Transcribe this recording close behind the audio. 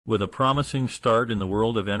With a promising start in the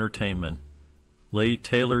world of entertainment, Leigh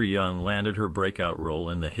Taylor-Young landed her breakout role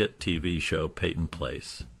in the hit TV show Peyton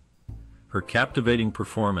Place. Her captivating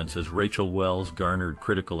performance as Rachel Wells garnered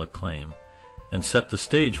critical acclaim and set the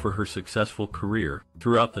stage for her successful career.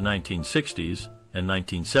 Throughout the 1960s and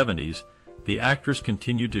 1970s, the actress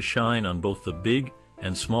continued to shine on both the big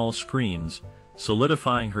and small screens,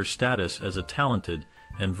 solidifying her status as a talented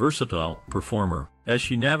and versatile performer. As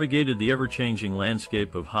she navigated the ever-changing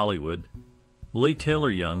landscape of Hollywood, Leigh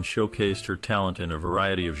Taylor-Young showcased her talent in a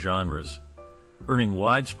variety of genres, earning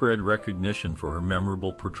widespread recognition for her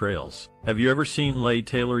memorable portrayals. Have you ever seen Leigh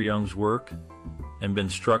Taylor-Young's work and been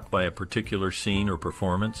struck by a particular scene or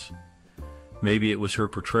performance? Maybe it was her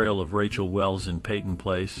portrayal of Rachel Wells in Peyton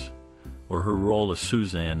Place, or her role as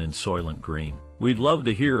Suzanne in Soylent Green. We'd love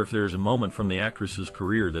to hear if there's a moment from the actress's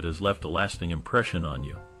career that has left a lasting impression on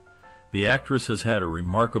you. The actress has had a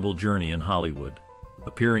remarkable journey in Hollywood,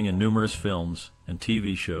 appearing in numerous films and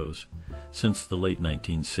TV shows since the late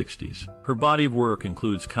 1960s. Her body of work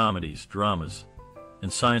includes comedies, dramas,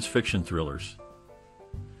 and science fiction thrillers,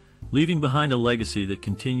 leaving behind a legacy that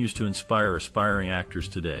continues to inspire aspiring actors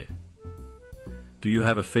today. Do you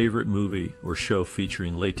have a favorite movie or show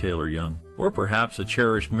featuring Leigh Taylor-Young? Or perhaps a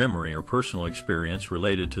cherished memory or personal experience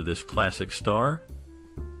related to this classic star?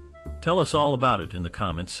 Tell us all about it in the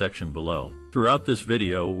comments section below. Throughout this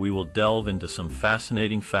video, we will delve into some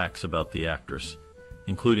fascinating facts about the actress,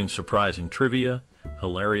 including surprising trivia,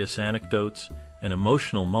 hilarious anecdotes, and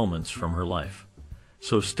emotional moments from her life.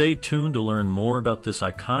 So stay tuned to learn more about this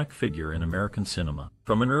iconic figure in American cinema.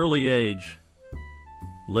 From an early age,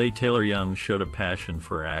 Leigh Taylor-Young showed a passion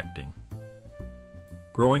for acting.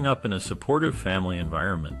 Growing up in a supportive family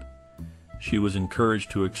environment, she was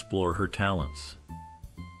encouraged to explore her talents.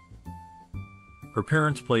 Her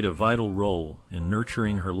parents played a vital role in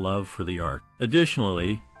nurturing her love for the art.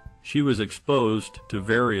 Additionally, she was exposed to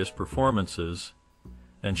various performances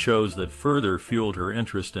and shows that further fueled her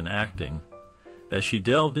interest in acting. As she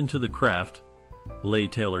delved into the craft, Leigh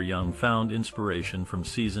Taylor-Young found inspiration from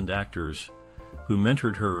seasoned actors who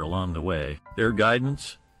mentored her along the way. Their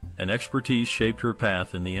guidance and expertise shaped her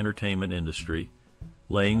path in the entertainment industry,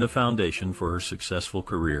 laying the foundation for her successful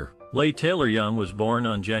career. Leigh Taylor-Young was born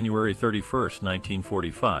on January 31,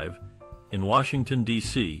 1945, in Washington,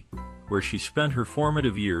 D.C., where she spent her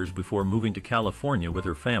formative years before moving to California with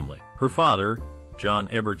her family. Her father, John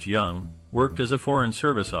Ebert Young, worked as a Foreign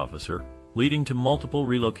Service officer, leading to multiple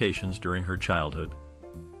relocations during her childhood.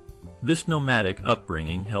 This nomadic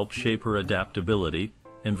upbringing helped shape her adaptability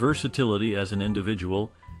and versatility as an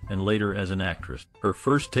individual and later as an actress. Her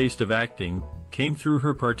first taste of acting came through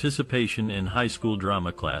her participation in high school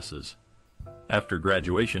drama classes. After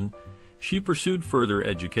graduation, she pursued further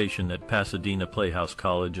education at Pasadena Playhouse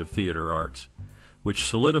College of Theater Arts, which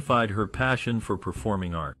solidified her passion for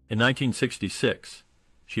performing art. In 1966,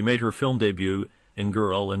 she made her film debut in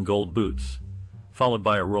Girl in Gold Boots, followed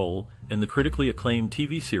by a role in the critically acclaimed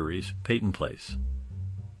TV series Peyton Place.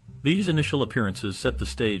 These initial appearances set the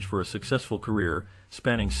stage for a successful career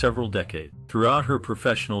spanning several decades. Throughout her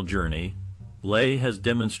professional journey, Leigh has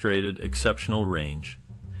demonstrated exceptional range,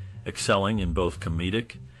 excelling in both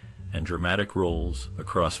comedic and dramatic roles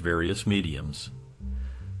across various mediums: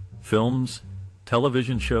 films,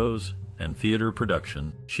 television shows, and theater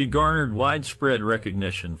production. She garnered widespread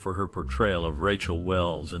recognition for her portrayal of Rachel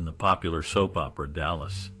Wells in the popular soap opera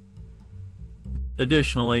Dallas.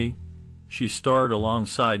 Additionally, she starred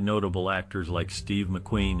alongside notable actors like Steve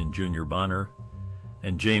McQueen in Junior Bonner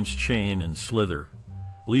and James Chain in Slither,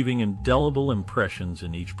 leaving indelible impressions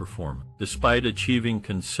in each performance. Despite achieving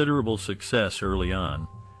considerable success early on,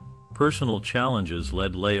 personal challenges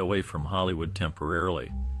led Leigh away from Hollywood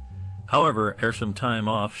temporarily. However, after some time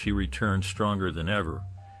off, she returned stronger than ever,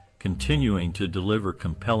 continuing to deliver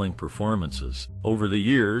compelling performances. Over the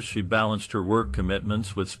years, she balanced her work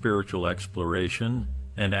commitments with spiritual exploration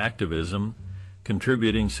and activism,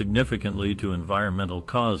 contributing significantly to environmental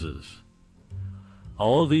causes.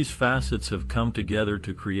 All of these facets have come together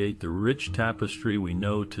to create the rich tapestry we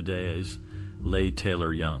know today as Leigh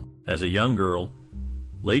Taylor-Young. As a young girl,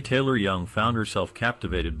 Leigh Taylor-Young found herself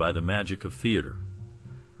captivated by the magic of theater.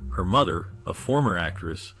 Her mother, a former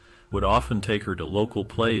actress, would often take her to local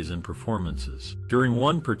plays and performances. During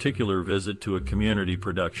one particular visit to a community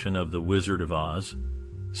production of The Wizard of Oz,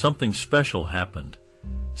 something special happened.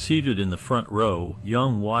 Seated in the front row,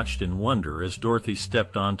 Young watched in wonder as Dorothy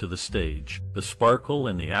stepped onto the stage. The sparkle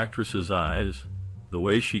in the actress's eyes, the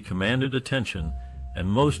way she commanded attention, and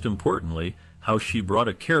most importantly, how she brought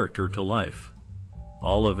a character to life.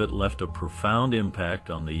 All of it left a profound impact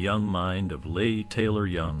on the young mind of Leigh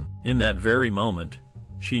Taylor-Young. In that very moment,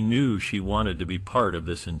 She knew she wanted to be part of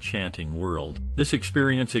this enchanting world. This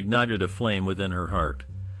experience ignited a flame within her heart,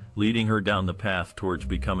 leading her down the path towards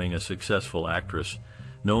becoming a successful actress,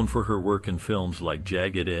 known for her work in films like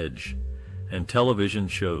Jagged Edge and television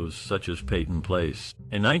shows such as Peyton Place.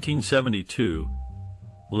 In 1972,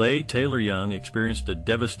 Leigh Taylor-Young experienced a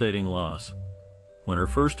devastating loss when her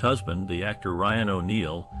first husband, the actor Ryan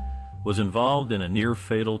O'Neal, was involved in a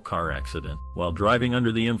near-fatal car accident. While driving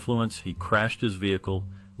under the influence, he crashed his vehicle,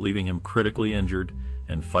 leaving him critically injured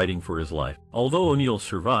and fighting for his life. Although O'Neal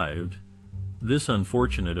survived, this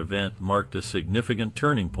unfortunate event marked a significant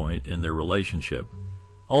turning point in their relationship,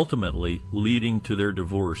 ultimately leading to their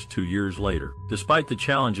divorce 2 years later. Despite the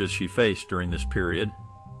challenges she faced during this period,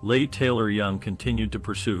 Leigh Taylor-Young continued to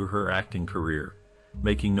pursue her acting career,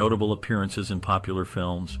 making notable appearances in popular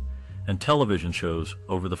films and television shows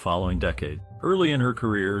over the following decade. Early in her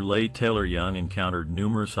career, Leigh Taylor-Young encountered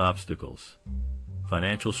numerous obstacles.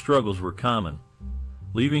 Financial struggles were common,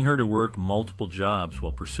 leaving her to work multiple jobs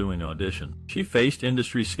while pursuing auditions. She faced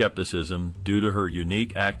industry skepticism due to her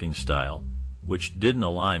unique acting style, which didn't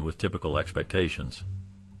align with typical expectations.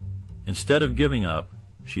 Instead of giving up,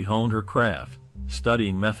 she honed her craft,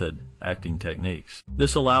 studying method acting techniques.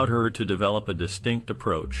 This allowed her to develop a distinct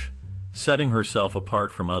approach, setting herself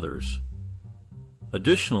apart from others.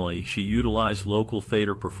 Additionally, she utilized local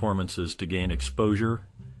theater performances to gain exposure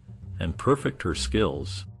and perfect her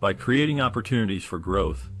skills. By creating opportunities for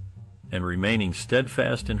growth and remaining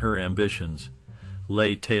steadfast in her ambitions,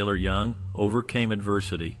 Leigh Taylor-Young overcame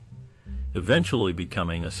adversity, eventually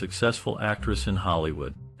becoming a successful actress in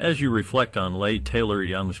Hollywood. As you reflect on Leigh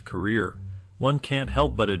Taylor-Young's career, one can't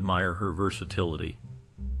help but admire her versatility.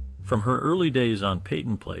 From her early days on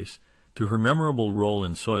Peyton Place to her memorable role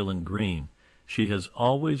in Soylent Green, she has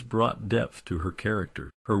always brought depth to her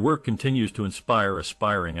character. Her work continues to inspire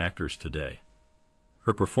aspiring actors today.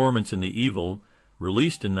 Her performance in The Evil,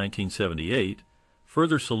 released in 1978,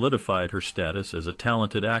 further solidified her status as a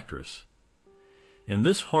talented actress. In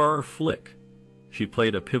this horror flick, she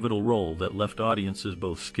played a pivotal role that left audiences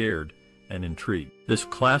both scared and intrigued. This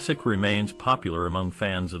classic remains popular among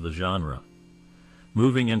fans of the genre.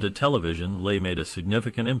 Moving into television, Leigh made a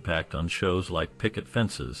significant impact on shows like Picket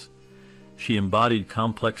Fences. She embodied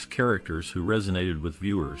complex characters who resonated with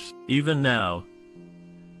viewers. Even now,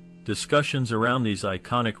 discussions around these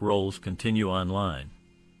iconic roles continue online.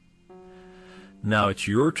 Now it's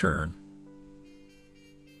your turn.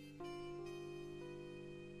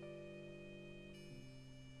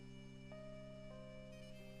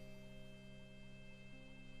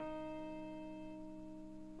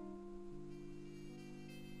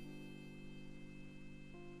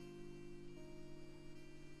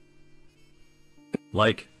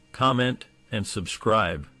 Like, comment, and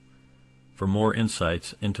subscribe for more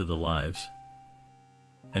insights into the lives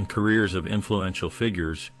and careers of influential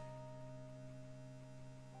figures